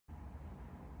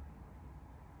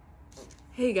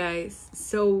Hey guys,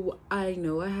 so I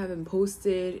know I haven't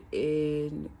posted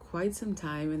in quite some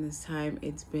time, and this time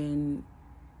it's been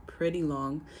pretty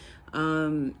long.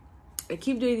 I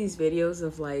keep doing these videos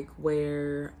of like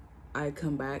where I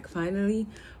come back finally,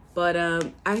 but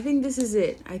I think this is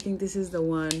it. I think this is the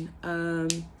one.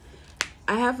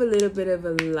 I have a little bit of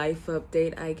a life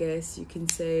update, I guess you can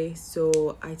say,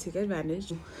 so I took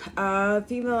advantage. I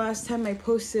think the last time I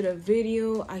posted a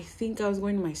video, I think I was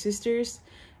going to my sister's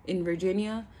in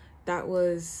Virginia. That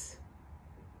was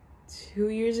 2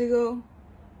 years ago.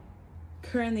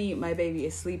 Currently my baby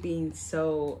is sleeping,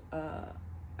 so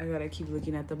I gotta keep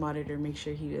looking at the monitor, make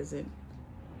sure he doesn't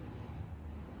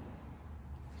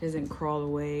crawl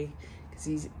away, because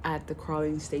he's at the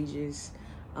crawling stages.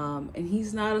 And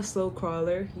he's not a slow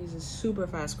crawler, he's a super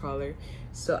fast crawler,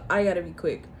 so I gotta be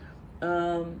quick.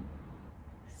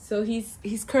 So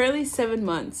he's currently 7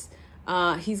 months.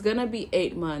 He's gonna be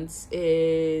 8 months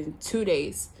in 2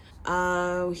 days.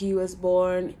 He was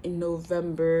born in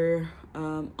November,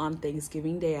 on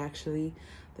Thanksgiving Day, actually,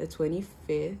 the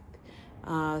 25th.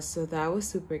 So that was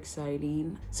super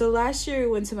exciting. So last year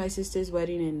we went to my sister's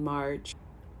wedding in March.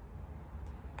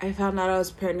 I found out I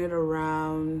was pregnant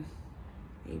around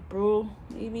April,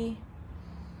 maybe.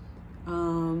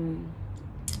 And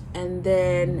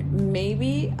then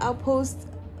maybe I'll post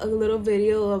a little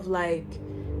video of like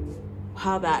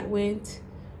how that went,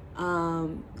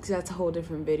 because that's a whole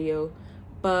different video.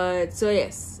 But so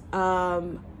yes,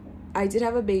 I did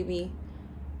have a baby.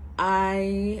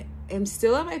 I am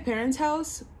still at my parents'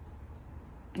 house.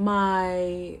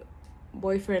 My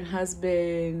boyfriend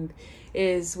husband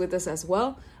is with us as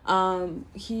well.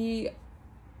 We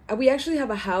actually have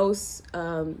a house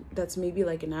that's maybe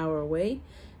like an hour away,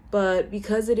 but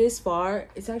because it is far,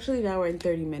 it's actually an hour and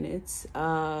 30 minutes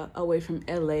away from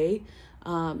LA.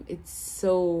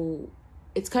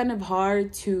 It's kind of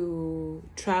hard to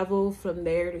travel from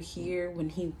there to here when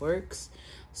he works.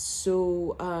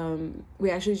 So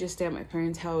we actually just stay at my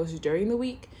parents' house during the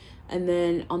week, and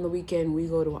then on the weekend we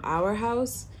go to our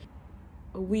house.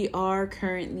 We are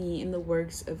currently in the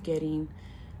works of getting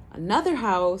another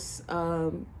house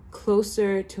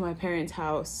closer to my parents'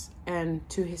 house and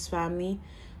to his family,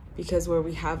 because where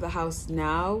we have the house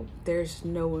now, there's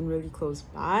no one really close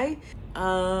by.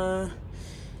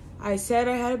 I said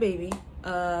I had a baby,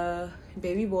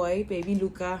 baby boy, baby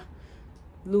Luca,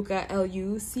 Luca.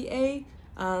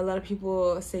 A lot of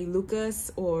people say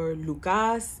Lucas or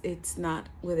Lucas. It's not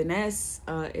with an S,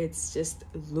 it's just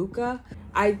Luca.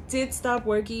 I did stop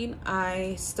working.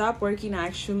 I stopped working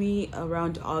actually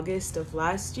around August of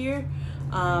last year,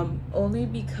 only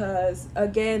because,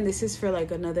 again, this is for like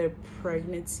another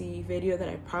pregnancy video that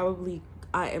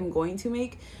I am going to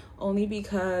make, only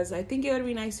because I think it would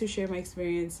be nice to share my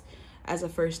experience as a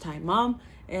first-time mom.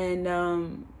 And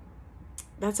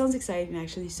that sounds exciting,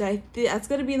 actually. So that's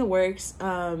gonna be in the works.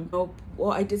 Well,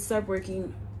 I did start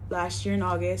working last year in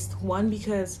August. One,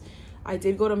 because I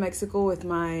did go to Mexico with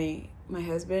my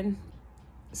husband.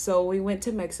 So we went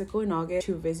to Mexico in August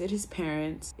to visit his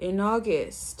parents. In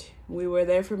August, we were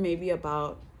there for maybe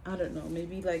about, I don't know,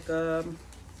 maybe like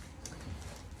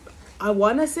I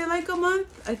want to say like a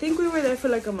month. I think we were there for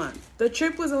like a month. The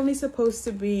trip was only supposed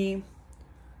to be,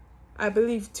 I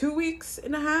believe, 2.5 weeks,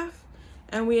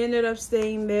 and we ended up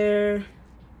staying there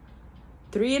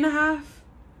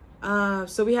 3.5.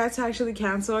 So we had to actually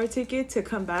cancel our ticket to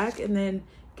come back and then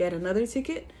get another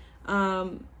ticket.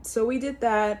 So we did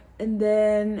that, and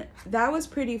then that was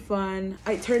pretty fun.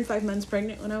 I turned 5 months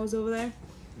pregnant when I was over there.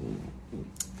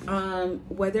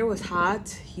 Weather was hot,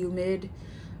 humid.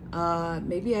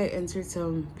 Maybe I entered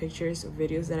some pictures or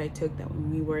videos that I took that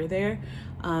when we were there.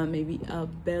 Maybe a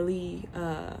belly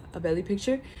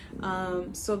picture.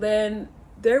 So then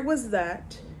there was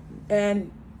that.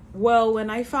 And well, when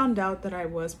I found out that I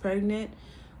was pregnant,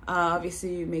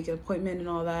 obviously you make an appointment and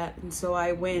all that, and so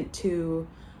I went to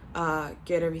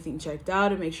get everything checked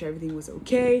out and make sure everything was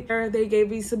okay. They gave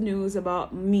me some news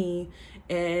about me,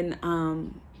 and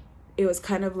it was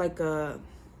kind of like a,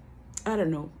 I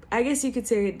don't know, I guess you could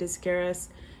say it did scare us.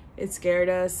 It scared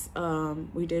us.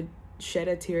 We did shed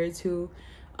a tear or two,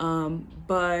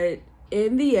 but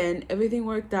in the end, everything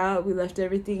worked out. We left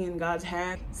everything in God's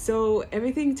hand, so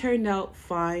everything turned out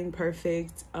fine,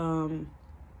 perfect.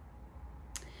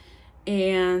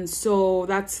 And so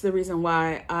that's the reason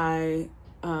why I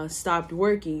stopped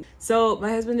working. So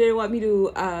my husband didn't want me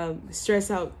to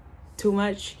stress out too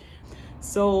much,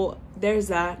 so there's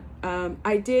that.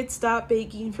 I did stop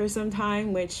baking for some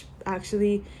time, which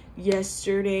actually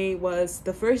yesterday was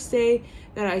the first day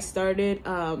that I started.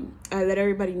 I let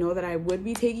everybody know that I would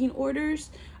be taking orders.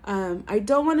 I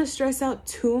don't want to stress out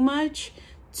too much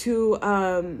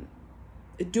to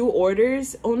do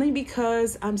orders, only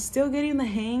because I'm still getting the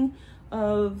hang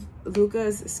of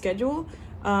Luca's schedule.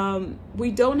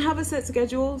 We don't have a set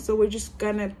schedule, so we're just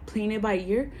gonna plan it by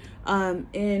ear.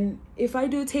 And if I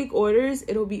do take orders,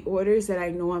 it'll be orders that I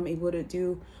know I'm able to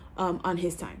do on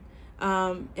his time.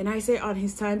 And I say on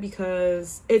his time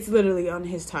because it's literally on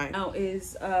his time. Now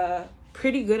is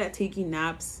pretty good at taking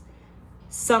naps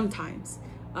sometimes.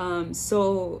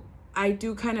 So I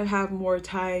do kind of have more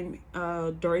time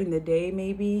during the day,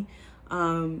 maybe,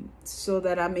 so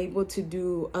that I'm able to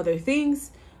do other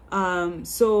things.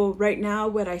 So right now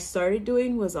what I started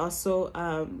doing was also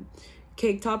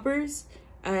cake toppers,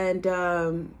 and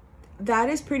that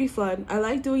is pretty fun. I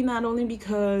like doing that only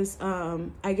because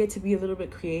I get to be a little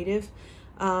bit creative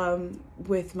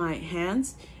with my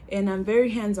hands, and I'm very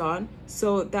hands-on,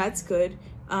 so that's good.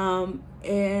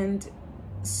 And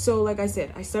so like I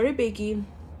said, I started baking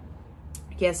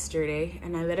yesterday,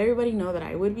 and I let everybody know that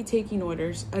I would be taking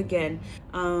orders again.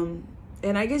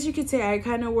 And I guess you could say I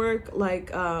kind of work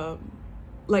like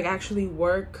actually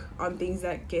work on things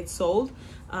that get sold,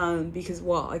 because,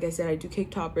 well, like I said, I do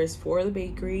cake toppers for the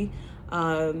bakery.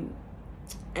 And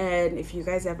if you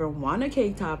guys ever want a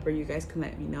cake topper, you guys can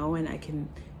let me know and I can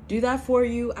do that for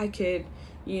you. I could,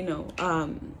 you know,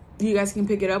 you guys can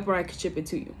pick it up or I could ship it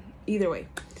to you. Either way.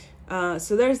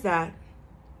 So there's that.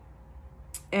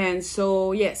 And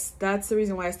so, yes, that's the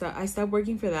reason why I stopped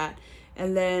working for that.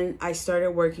 And then I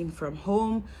started working from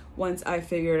home once I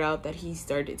figured out that he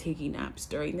started taking naps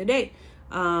during the day,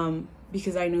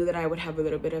 because I knew that I would have a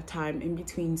little bit of time in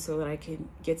between so that I can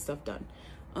get stuff done.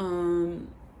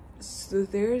 So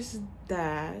there's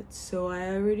that. So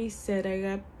I already said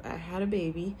I had a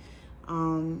baby. I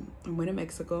went to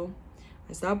Mexico.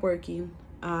 I stopped working.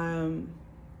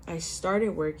 I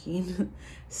started working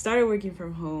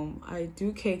from home. I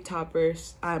do cake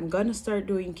toppers. I'm gonna start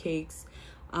doing cakes.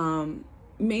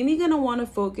 Mainly gonna want to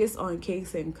focus on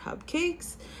cakes and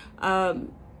cupcakes.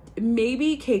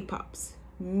 Maybe cake pops,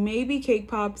 maybe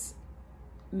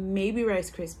Rice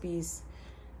Krispies,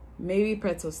 maybe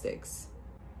pretzel sticks.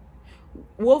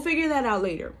 We'll figure that out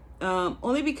later.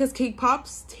 Only because cake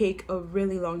pops take a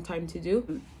really long time to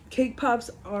do. Cake pops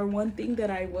are one thing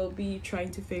that I will be trying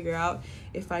to figure out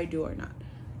if I do or not.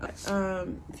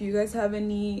 If you guys have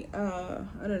any I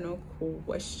don't know,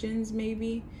 questions,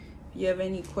 maybe if you have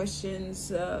any questions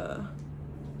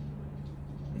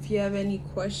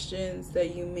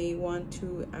that you may want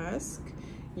to ask,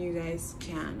 you guys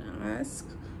can ask.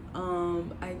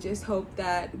 I just hope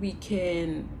that we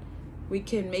can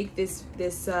make this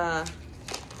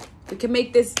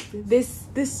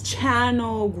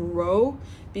channel grow,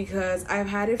 because I've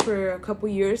had it for a couple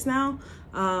years now,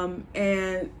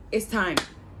 and it's time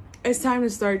to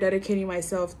start dedicating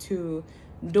myself to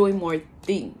doing more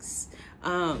things.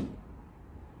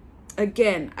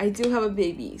 Again, I do have a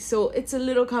baby, so it's a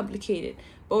little complicated,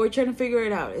 but we're trying to figure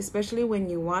it out, especially when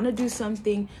you want to do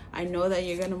something. I know that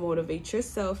you're going to motivate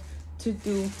yourself to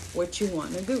do what you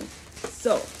want to do.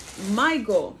 So my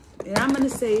goal, and I'm going to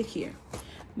say it here,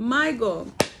 my goal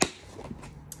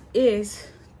is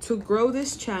to grow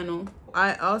this channel.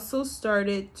 I also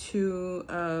started to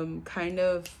kind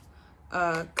of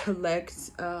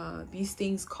collect these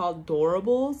things called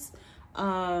Doorables.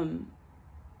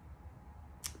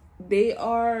 They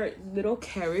are little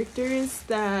characters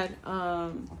that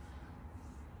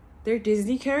they're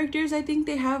Disney characters. I think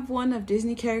they have one of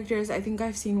Disney characters. I think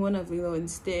I've seen one of Lilo and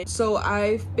Stitch. So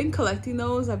I've been collecting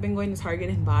those. I've been going to Target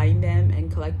and buying them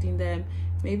and collecting them.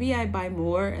 Maybe I buy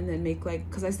more and then make like,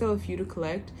 because I still have a few to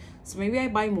collect, so maybe I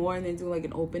buy more and then do like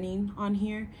an opening on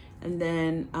here and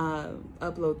then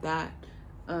upload that.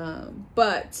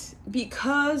 But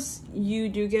because you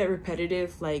do get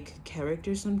repetitive like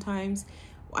characters sometimes,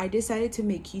 I decided to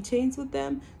make keychains with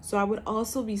them, so I would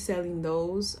also be selling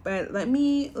those. But let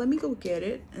me go get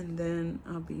it and then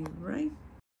I'll be right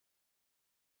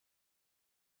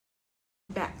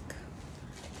back.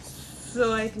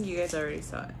 So I think you guys already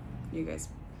saw it. You guys,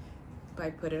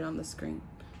 I put it on the screen.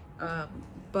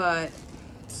 But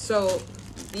so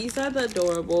these are the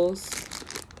Doorables.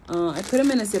 I put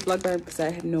them in a Ziploc bag because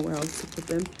I had nowhere else to put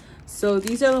them. So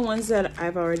these are the ones that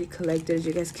I've already collected. As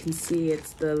you guys can see,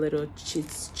 it's the little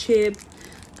Chip,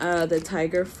 the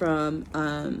tiger from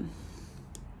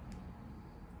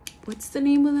what's the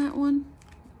name of that one?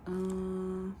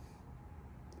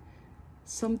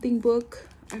 Something book,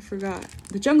 I forgot.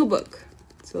 The Jungle Book.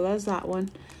 So that's that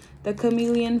one. The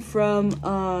chameleon from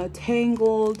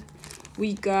Tangled.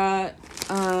 We got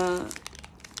the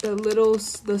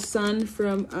sun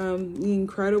from The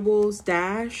Incredibles,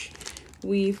 Dash.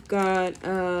 We've got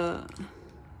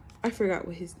I forgot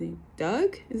what his name,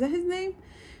 Doug, is that his name,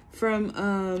 from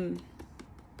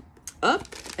Up.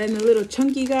 And the little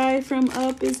chunky guy from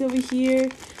Up is over here.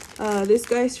 This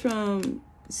guy's from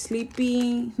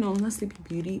Sleeping, no, not Sleeping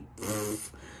Beauty,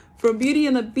 from Beauty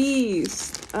and the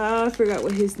Beast. I forgot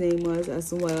what his name was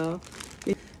as well.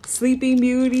 Sleeping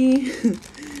Beauty.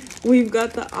 We've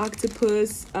got the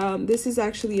octopus. This is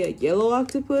actually a yellow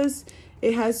octopus.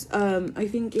 It has I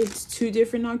think it's 2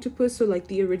 different octopus, so like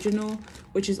the original,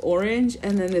 which is orange,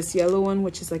 and then this yellow one,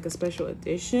 which is like a special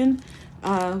edition.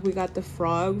 We got the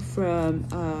frog from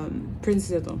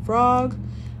Princess and the Frog.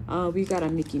 We got a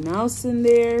Mickey Mouse in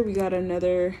there. We got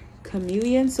another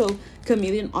chameleon. So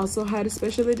chameleon also had a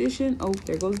special edition. Oh,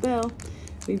 there goes Belle.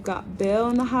 We've got Belle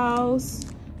in the house.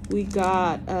 We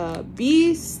got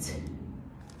Beast,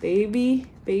 baby.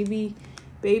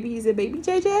 Is it baby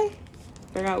JJ?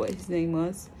 Forgot what his name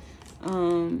was.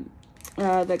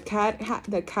 The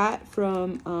cat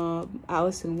from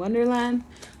Alice in Wonderland.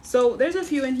 So there's a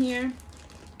few in here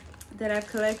that I've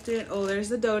collected. Oh, there's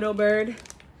the dodo bird.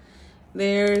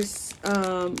 There's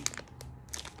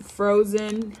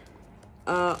Frozen,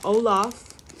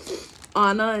 Olaf,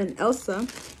 Anna, and Elsa.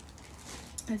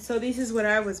 And so this is what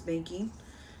I was making.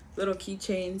 Little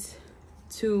keychains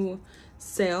to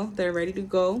sell. They're ready to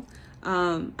go.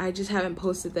 I just haven't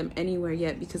posted them anywhere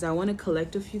yet because I want to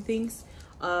collect a few things.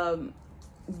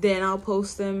 Then I'll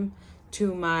post them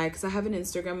to my, because I have an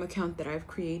Instagram account that I've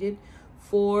created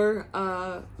for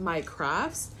my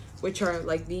crafts, which are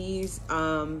like these,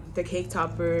 the cake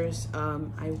toppers.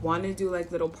 I want to do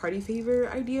like little party favor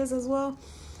ideas as well,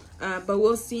 but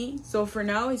we'll see. So for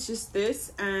now, it's just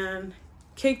this and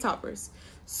cake toppers.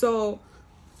 So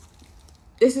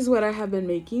this is what I have been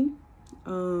making.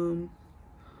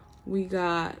 We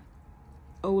got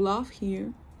Olaf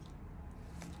here.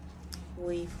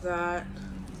 We've got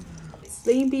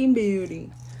Sleeping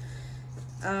Beauty.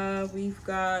 We've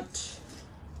got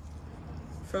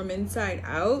From Inside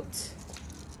Out.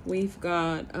 We've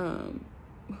got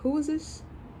who was this?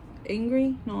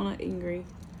 Angry? No, not Angry.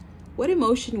 What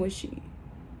emotion was she?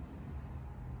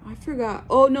 I forgot.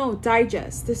 Oh no,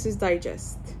 Digest. This is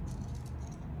Digest.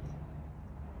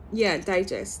 Yeah,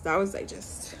 Digest. That was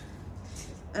Digest.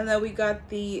 And then we got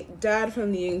the dad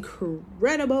from The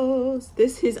Incredibles.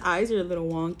 His eyes are a little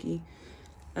wonky.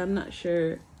 I'm not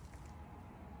sure.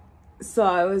 So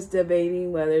I was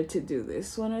debating whether to do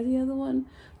this one or the other one,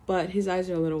 but his eyes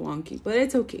are a little wonky, but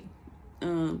it's okay.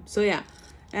 So yeah,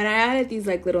 and I added these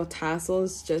like little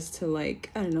tassels just to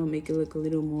like, I don't know, make it look a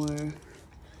little more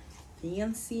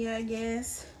fancy, I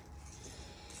guess.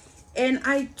 And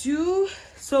I do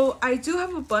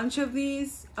have a bunch of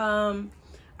these.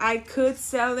 I could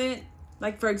sell it,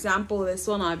 like for example this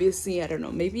one, obviously I don't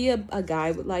know, maybe a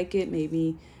guy would like it,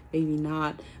 maybe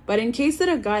not, but in case that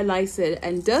a guy likes it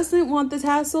and doesn't want the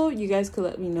tassel, you guys could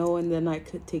let me know, and then I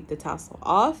could take the tassel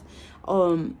off,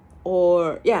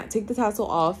 or yeah, take the tassel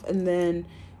off, and then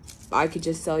I could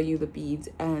just sell you the beads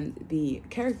and the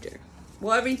character,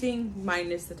 well, everything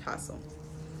minus the tassel.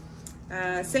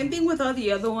 Same thing with all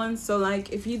the other ones. So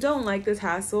like if you don't like the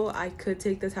tassel, I could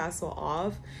take the tassel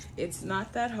off. It's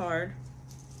not that hard.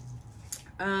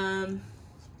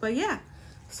 But yeah,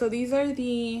 so these are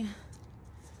the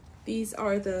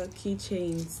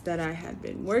keychains that I had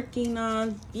been working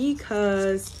on,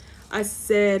 because I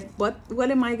said, what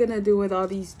am I gonna do with all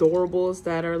these doorables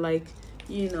that are like,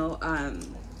 you know,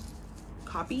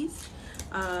 copies?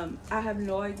 I have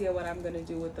no idea what I'm gonna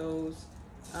do with those.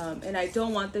 And I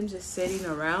don't want them just sitting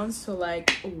around, so like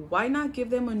why not give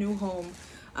them a new home?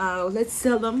 Let's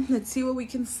sell them, let's see what we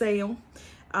can sell,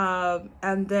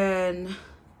 and then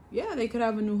yeah, they could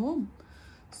have a new home.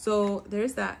 So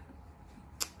there's that.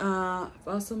 I've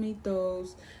also made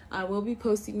those. I will be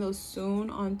posting those soon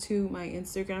onto my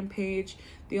Instagram page.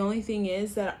 The only thing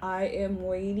is that I am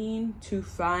waiting to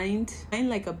find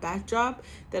like a backdrop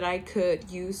that I could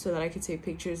use so that I could take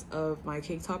pictures of my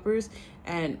cake toppers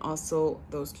and also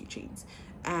those keychains.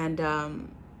 And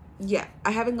yeah,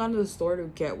 I haven't gone to the store to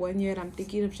get one yet. I'm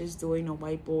thinking of just doing a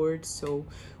whiteboard, so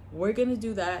we're gonna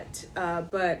do that,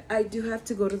 but I do have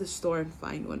to go to the store and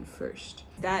find one first.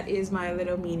 That is my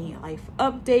little mini life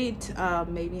update.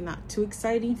 Maybe not too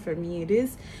exciting. For me it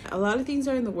is. A lot of things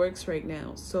are in the works right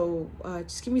now, so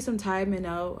just give me some time and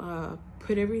I'll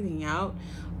put everything out.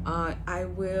 I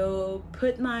will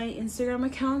put my Instagram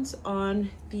accounts on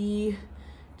the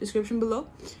description below,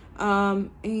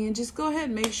 and just go ahead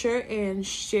and make sure and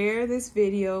share this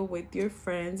video with your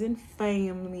friends and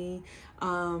family.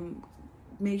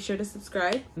 make sure to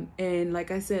subscribe. And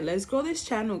like I said, let's grow this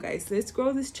channel, guys. Let's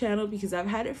grow this channel because I've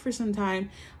had it for some time.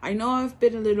 I know I've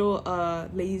been a little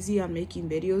lazy on making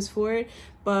videos for it,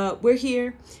 but we're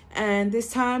here, and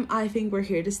this time I think we're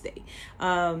here to stay.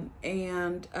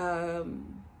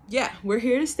 Yeah, we're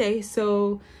here to stay.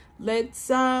 So let's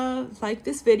like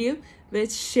this video,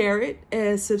 let's share it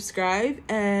and subscribe,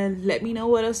 and let me know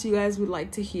what else you guys would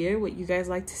like to hear, what you guys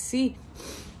like to see.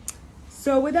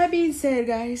 So with that being said,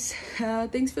 guys,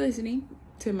 thanks for listening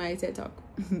to my TED Talk.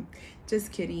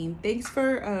 Just kidding. Thanks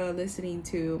for listening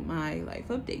to my life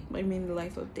update, my mini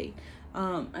life update.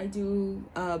 I do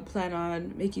plan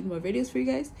on making more videos for you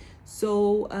guys.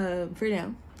 So for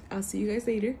now, I'll see you guys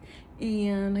later.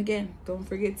 And again, don't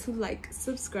forget to like,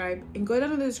 subscribe, and go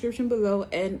down in the description below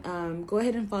and go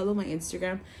ahead and follow my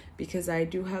Instagram, because I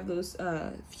do have those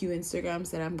few Instagrams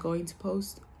that I'm going to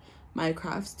post my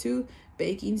crafts to,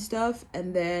 baking stuff,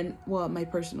 and then, well, my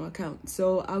personal account.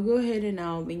 So I'll go ahead and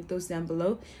I'll link those down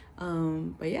below.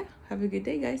 But yeah, have a good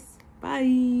day, guys.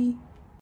 Bye.